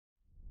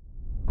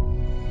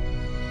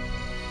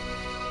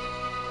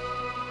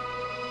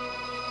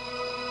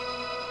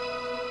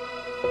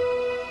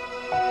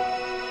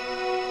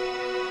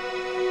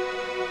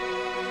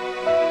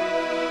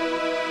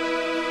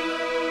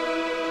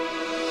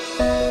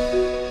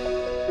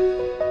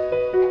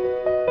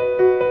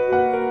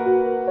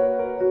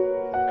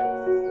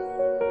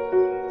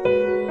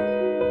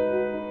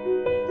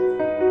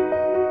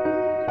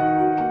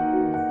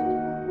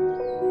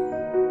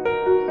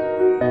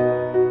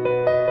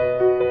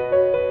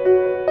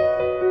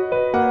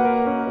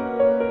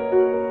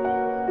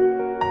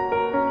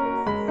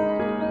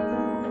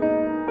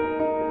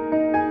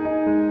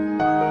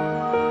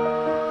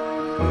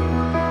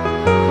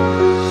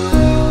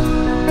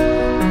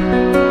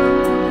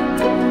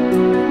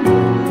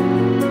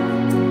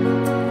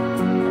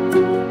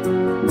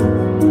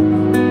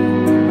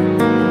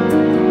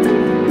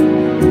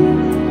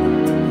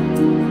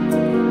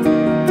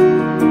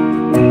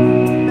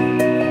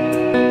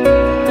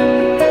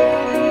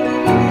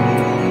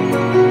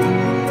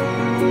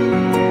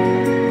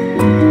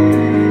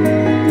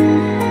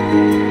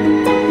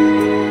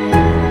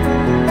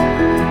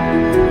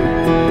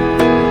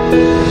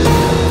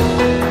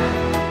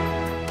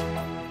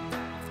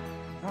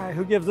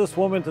gives this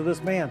woman to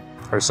this man?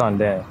 Her son,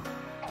 Danny.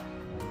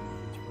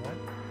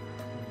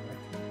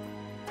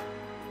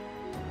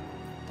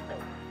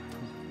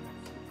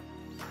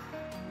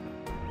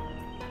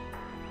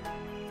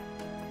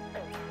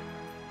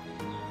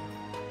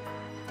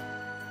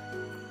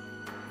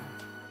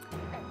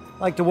 I'd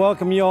like to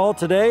welcome you all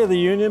today, the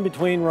union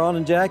between Ron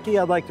and Jackie.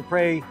 I'd like to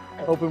pray,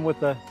 open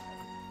with a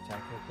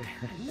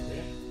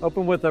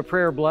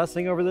prayer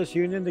blessing over this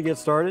union to get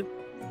started.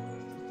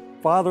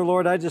 Father,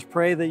 Lord, I just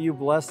pray that you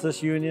bless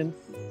this union.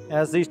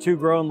 As these two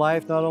grow in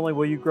life, not only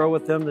will you grow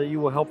with them, that you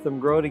will help them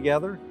grow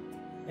together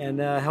and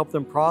help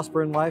them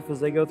prosper in life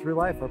as they go through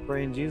life. I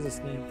pray in Jesus'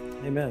 name,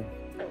 amen.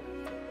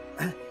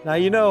 Now,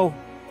 you know,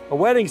 a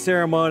wedding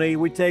ceremony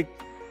we take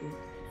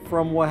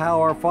from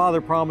how our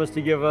Father promised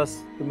to give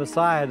us the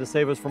Messiah to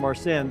save us from our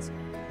sins.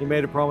 He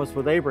made a promise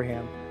with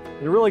Abraham.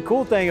 And the really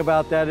cool thing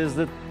about that is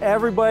that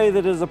everybody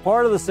that is a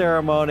part of the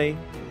ceremony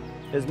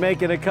is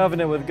making a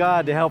covenant with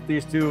God to help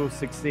these two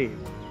succeed.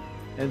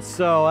 And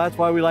so that's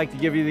why we like to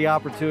give you the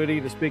opportunity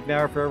to speak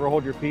now or forever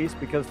hold your peace,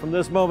 because from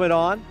this moment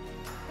on,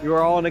 you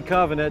are all in a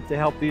covenant to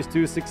help these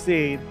two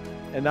succeed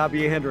and not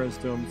be a hindrance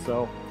to them.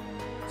 So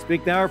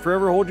speak now or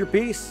forever hold your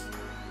peace.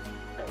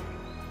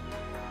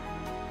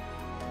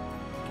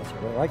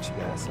 I really like you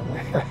guys.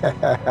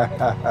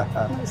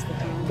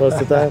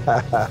 Most of the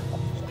time.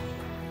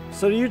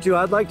 So to you two,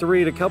 I'd like to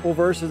read a couple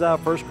verses out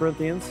of 1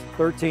 Corinthians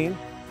 13.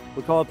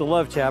 We call it the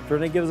love chapter,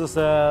 and it gives us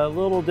a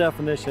little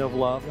definition of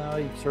love. Now,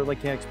 you certainly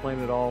can't explain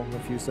it all in a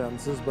few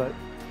sentences, but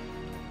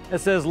it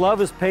says, love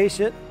is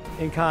patient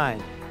and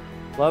kind.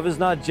 Love is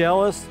not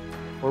jealous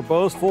or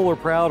boastful or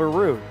proud or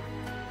rude.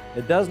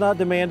 It does not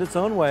demand its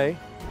own way.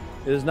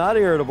 It is not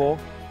irritable,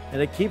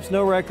 and it keeps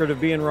no record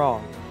of being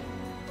wrong.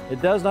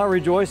 It does not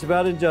rejoice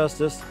about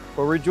injustice,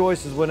 but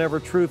rejoices whenever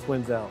truth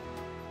wins out.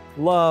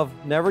 Love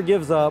never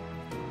gives up,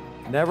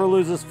 never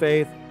loses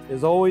faith,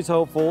 is always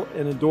hopeful,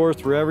 and endures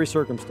through every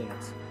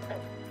circumstance.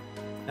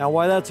 Now,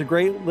 why that's a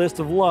great list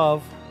of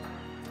love,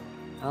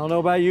 I don't know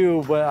about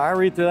you, but I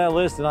read through that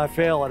list and I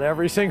fail at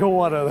every single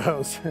one of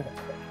those,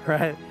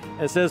 right?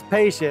 It says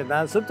patient.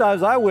 Now,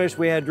 sometimes I wish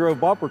we had drove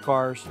bumper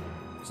cars,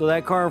 so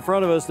that car in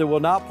front of us that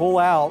will not pull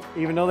out,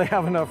 even though they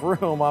have enough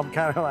room, I'm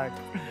kind of like,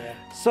 yeah.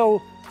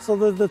 So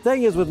the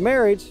thing is with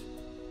marriage,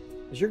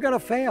 is you're gonna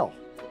fail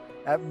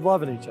at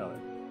loving each other.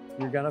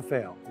 You're gonna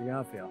fail, you're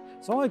gonna fail.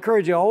 So I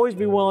encourage you, always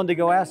be willing to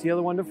go ask the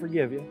other one to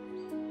forgive you,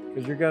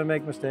 because you're gonna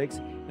make mistakes,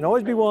 and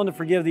always be willing to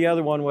forgive the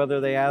other one whether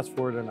they ask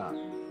for it or not,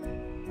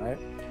 right?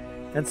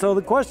 And so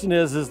the question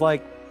is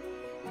like,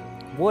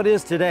 what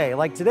is today?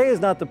 Like today is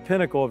not the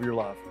pinnacle of your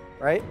love,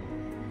 right?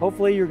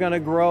 Hopefully you're gonna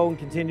grow and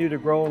continue to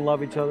grow and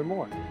love each other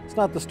more. It's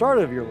not the start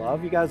of your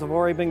love. You guys have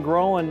already been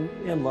growing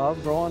in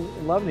love, growing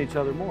and loving each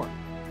other more.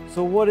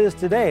 So what is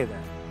today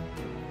then?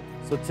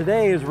 So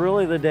today is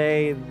really the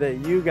day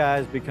that you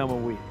guys become a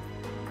we, all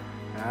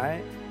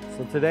right?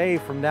 So today,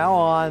 from now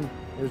on,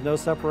 there's no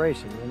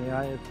separation.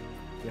 And,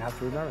 you have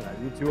to remember that.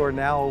 You two are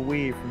now a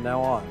we from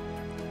now on,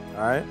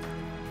 all right?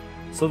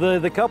 So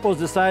the couples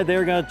decide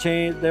they're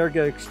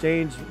gonna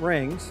exchange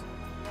rings.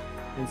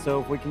 And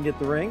so if we can get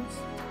the rings.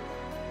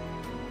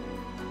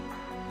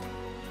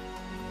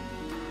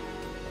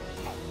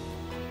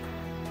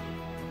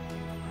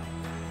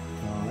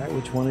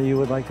 Which one of you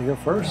would like to go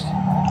first?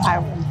 I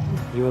would.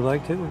 You would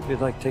like to? If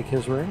you'd like to take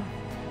his ring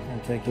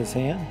and take his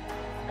hand.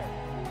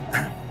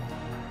 All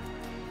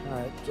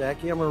right,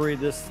 Jackie, I'm gonna read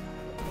this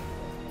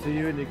to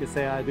you and you can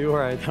say I do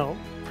or I don't.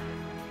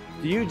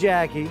 Do you,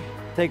 Jackie,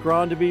 take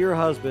Ron to be your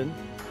husband,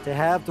 to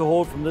have, to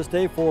hold from this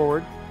day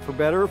forward, for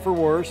better or for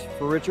worse,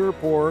 for richer or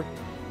poorer,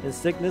 in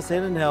sickness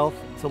and in health,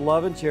 to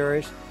love and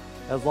cherish,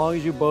 as long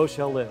as you both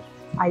shall live?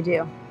 I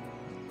do.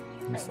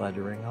 You slide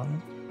your ring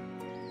on.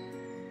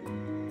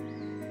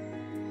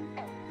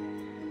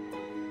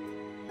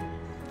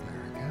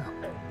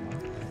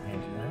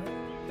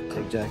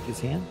 Take Jackie's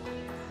hand.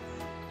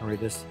 I'll read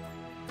this.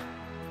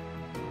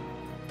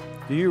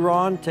 Do you,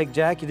 Ron, take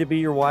Jackie to be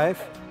your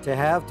wife, to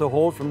have, to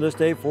hold from this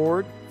day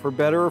forward, for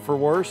better or for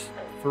worse,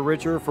 for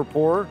richer or for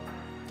poorer,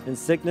 in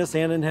sickness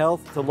and in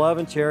health, to love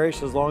and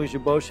cherish as long as you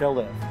both shall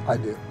live? I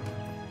do.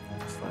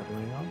 Slide the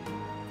ring on.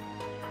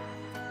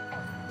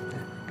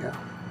 There we go.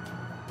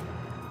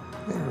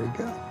 There we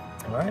go.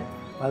 All right.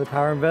 By the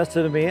power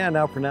invested in me, I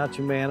now pronounce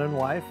you man and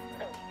wife.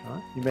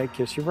 You may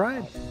kiss your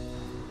bride.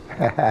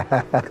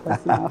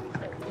 Close enough.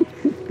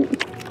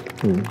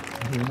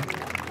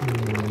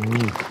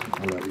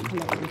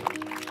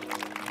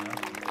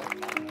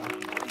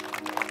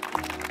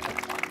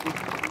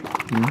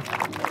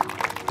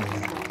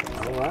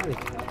 All right.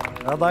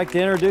 I'd like to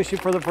introduce you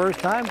for the first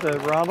time to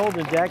Ronald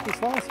and Jackie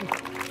Slauson.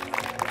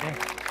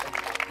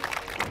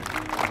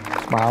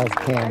 Smiles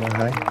camera,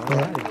 right?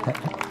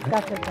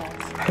 That's the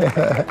best.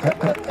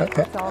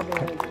 It's all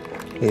good.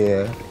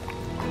 Yeah.